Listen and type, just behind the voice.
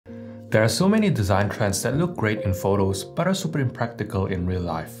There are so many design trends that look great in photos but are super impractical in real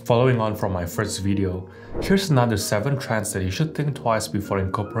life. Following on from my first video, here's another 7 trends that you should think twice before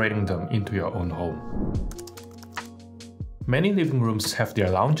incorporating them into your own home. Many living rooms have their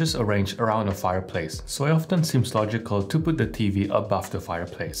lounges arranged around a fireplace, so it often seems logical to put the TV above the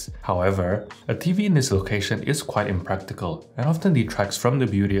fireplace. However, a TV in this location is quite impractical and often detracts from the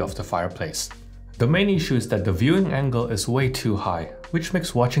beauty of the fireplace. The main issue is that the viewing angle is way too high, which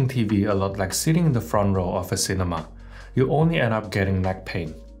makes watching TV a lot like sitting in the front row of a cinema. You only end up getting neck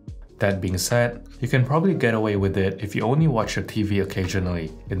pain. That being said, you can probably get away with it if you only watch your TV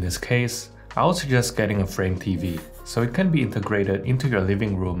occasionally. In this case, I would suggest getting a frame TV, so it can be integrated into your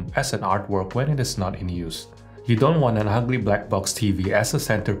living room as an artwork when it is not in use. You don't want an ugly black box TV as a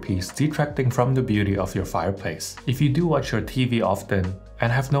centerpiece detracting from the beauty of your fireplace. If you do watch your TV often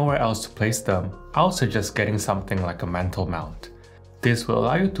and have nowhere else to place them, I would suggest getting something like a mantle mount. This will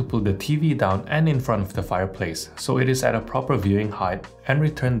allow you to pull the TV down and in front of the fireplace, so it is at a proper viewing height, and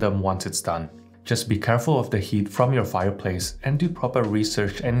return them once it's done. Just be careful of the heat from your fireplace and do proper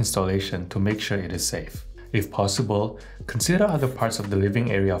research and installation to make sure it is safe. If possible, consider other parts of the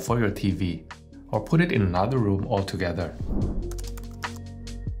living area for your TV, or put it in another room altogether.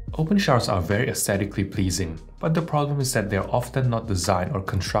 Open showers are very aesthetically pleasing, but the problem is that they are often not designed or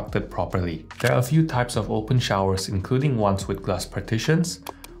constructed properly. There are a few types of open showers, including ones with glass partitions,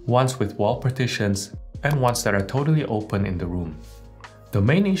 ones with wall partitions, and ones that are totally open in the room. The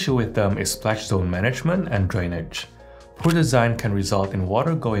main issue with them is splash zone management and drainage. Poor design can result in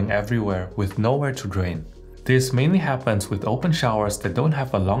water going everywhere with nowhere to drain. This mainly happens with open showers that don't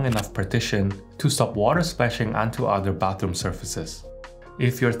have a long enough partition to stop water splashing onto other bathroom surfaces.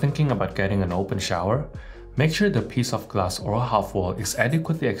 If you're thinking about getting an open shower, make sure the piece of glass or a half wall is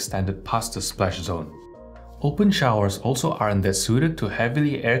adequately extended past the splash zone. Open showers also aren't that suited to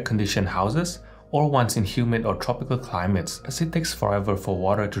heavily air-conditioned houses or ones in humid or tropical climates, as it takes forever for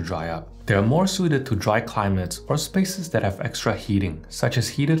water to dry up. They are more suited to dry climates or spaces that have extra heating, such as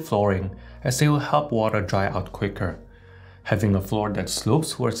heated flooring, as they will help water dry out quicker. Having a floor that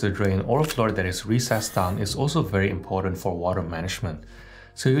slopes towards the drain or a floor that is recessed down is also very important for water management,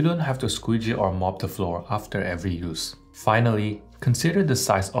 so you don't have to squeegee or mop the floor after every use. Finally, consider the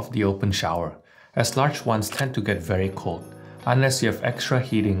size of the open shower, as large ones tend to get very cold, unless you have extra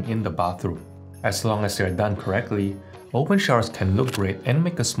heating in the bathroom. As long as they are done correctly, open showers can look great and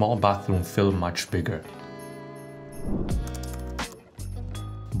make a small bathroom feel much bigger.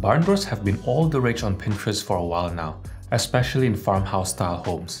 Barn doors have been all the rage on Pinterest for a while now, especially in farmhouse-style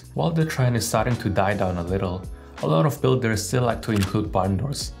homes. While the trend is starting to die down a little, a lot of builders still like to include barn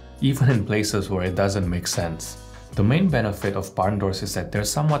doors, even in places where it doesn't make sense. The main benefit of barn doors is that they're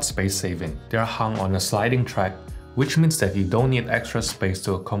somewhat space-saving. They're hung on a sliding track, which means that you don't need extra space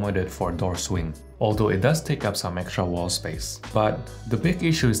to accommodate for a door swing, although it does take up some extra wall space. But the big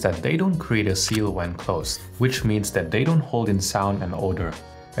issue is that they don't create a seal when closed, which means that they don't hold in sound and odor.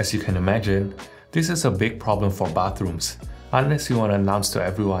 As you can imagine, this is a big problem for bathrooms, unless you want to announce to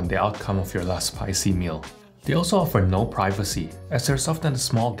everyone the outcome of your last spicy meal. They also offer no privacy, as there's often a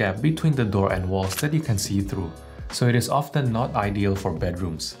small gap between the door and walls that you can see through, so it is often not ideal for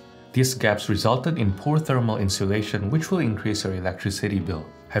bedrooms. These gaps resulted in poor thermal insulation, which will increase your electricity bill.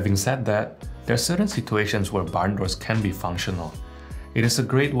 Having said that, there are certain situations where barn doors can be functional. It is a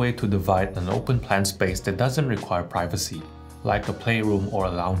great way to divide an open plan space that doesn't require privacy, like a playroom or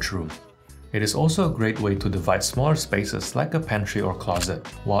a lounge room. It is also a great way to divide smaller spaces like a pantry or closet,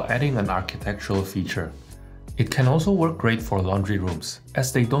 while adding an architectural feature. It can also work great for laundry rooms,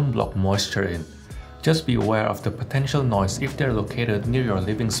 as they don't block moisture in. Just be aware of the potential noise if they're located near your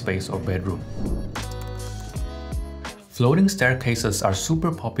living space or bedroom. Floating staircases are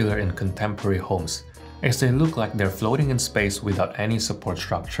super popular in contemporary homes, as they look like they're floating in space without any support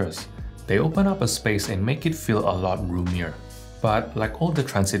structures. They open up a space and make it feel a lot roomier. But like all the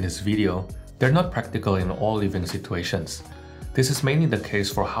trends in this video, they're not practical in all living situations. This is mainly the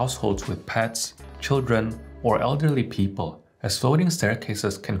case for households with pets, children, or elderly people, as floating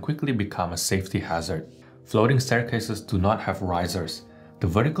staircases can quickly become a safety hazard. Floating staircases do not have risers, the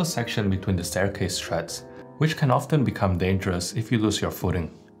vertical section between the staircase treads, which can often become dangerous if you lose your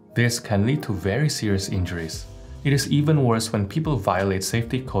footing. This can lead to very serious injuries. It is even worse when people violate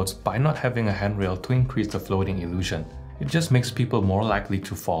safety codes by not having a handrail to increase the floating illusion. It just makes people more likely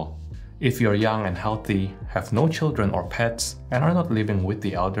to fall. If you're young and healthy, have no children or pets, and are not living with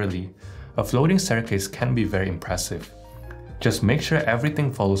the elderly, a floating staircase can be very impressive. Just make sure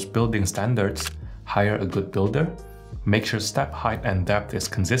everything follows building standards, hire a good builder, make sure step height and depth is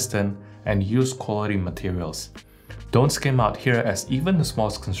consistent, and use quality materials. Don't skim out here, as even the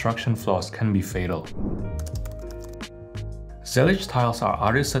smallest construction flaws can be fatal. Zellige tiles are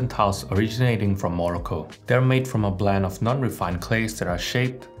artisan tiles originating from Morocco. They're made from a blend of non-refined clays that are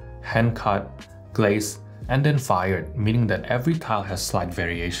shaped, hand-cut, glazed, and then fired, meaning that every tile has slight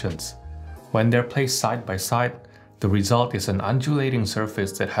variations. When they're placed side by side, the result is an undulating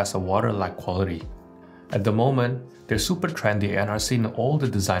surface that has a water-like quality. At the moment, they're super trendy and are seen in all the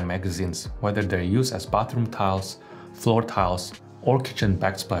design magazines, whether they're used as bathroom tiles, floor tiles, or kitchen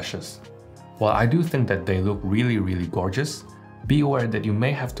backsplashes. While I do think that they look really gorgeous, be aware that you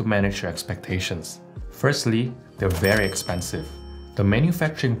may have to manage your expectations. Firstly, they're very expensive. The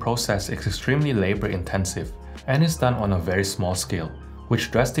manufacturing process is extremely labor intensive and is done on a very small scale,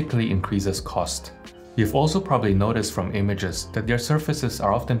 which drastically increases cost. You've also probably noticed from images that their surfaces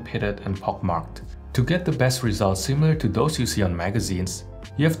are often pitted and pockmarked. To get the best results similar to those you see on magazines,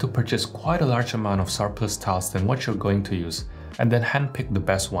 you have to purchase quite a large amount of surplus tiles than what you're going to use, and then handpick the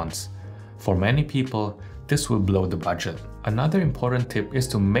best ones. For many people, this will blow the budget. Another important tip is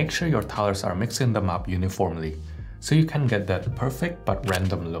to make sure your tilers are mixing them up uniformly, so you can get that perfect but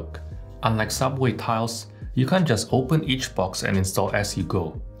random look. Unlike subway tiles, you can't just open each box and install as you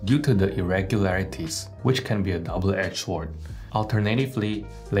go, due to the irregularities, which can be a double-edged sword. Alternatively,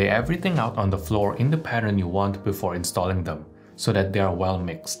 lay everything out on the floor in the pattern you want before installing them, so that they are well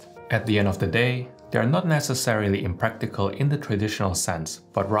mixed. At the end of the day, they are not necessarily impractical in the traditional sense,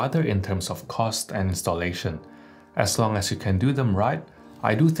 but rather in terms of cost and installation. As long as you can do them right,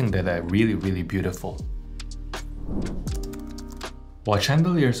 I do think that they're really beautiful. While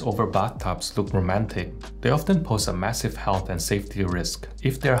chandeliers over bathtubs look romantic, they often pose a massive health and safety risk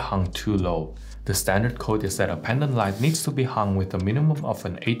if they're hung too low. The standard code is that a pendant light needs to be hung with a minimum of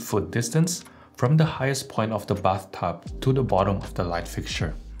an 8-foot distance from the highest point of the bathtub to the bottom of the light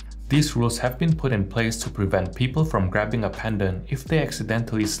fixture. These rules have been put in place to prevent people from grabbing a pendant if they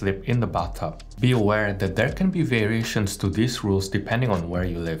accidentally slip in the bathtub. Be aware that there can be variations to these rules depending on where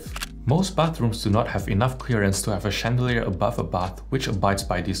you live. Most bathrooms do not have enough clearance to have a chandelier above a bath which abides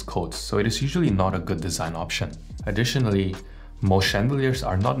by these codes, so it is usually not a good design option. Additionally, most chandeliers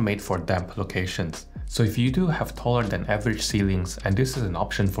are not made for damp locations, so if you do have taller than average ceilings and this is an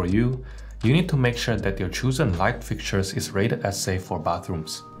option for you, you need to make sure that your chosen light fixtures is rated as safe for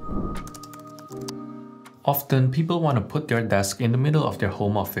bathrooms. Often, people want to put their desk in the middle of their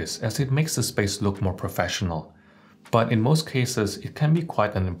home office as it makes the space look more professional. But in most cases, it can be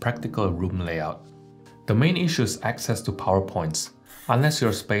quite an impractical room layout. The main issue is access to power points. Unless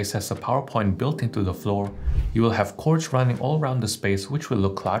your space has a power point built into the floor, you will have cords running all around the space which will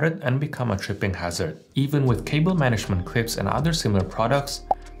look cluttered and become a tripping hazard. Even with cable management clips and other similar products,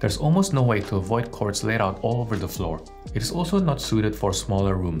 there's almost no way to avoid cords laid out all over the floor. It is also not suited for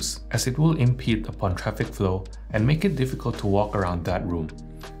smaller rooms, as it will impede upon traffic flow and make it difficult to walk around that room.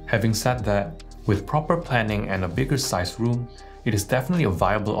 Having said that, with proper planning and a bigger sized room, it is definitely a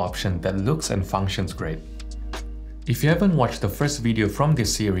viable option that looks and functions great. If you haven't watched the first video from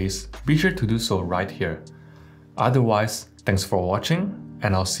this series, be sure to do so right here. Otherwise, thanks for watching,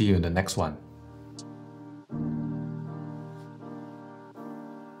 and I'll see you in the next one.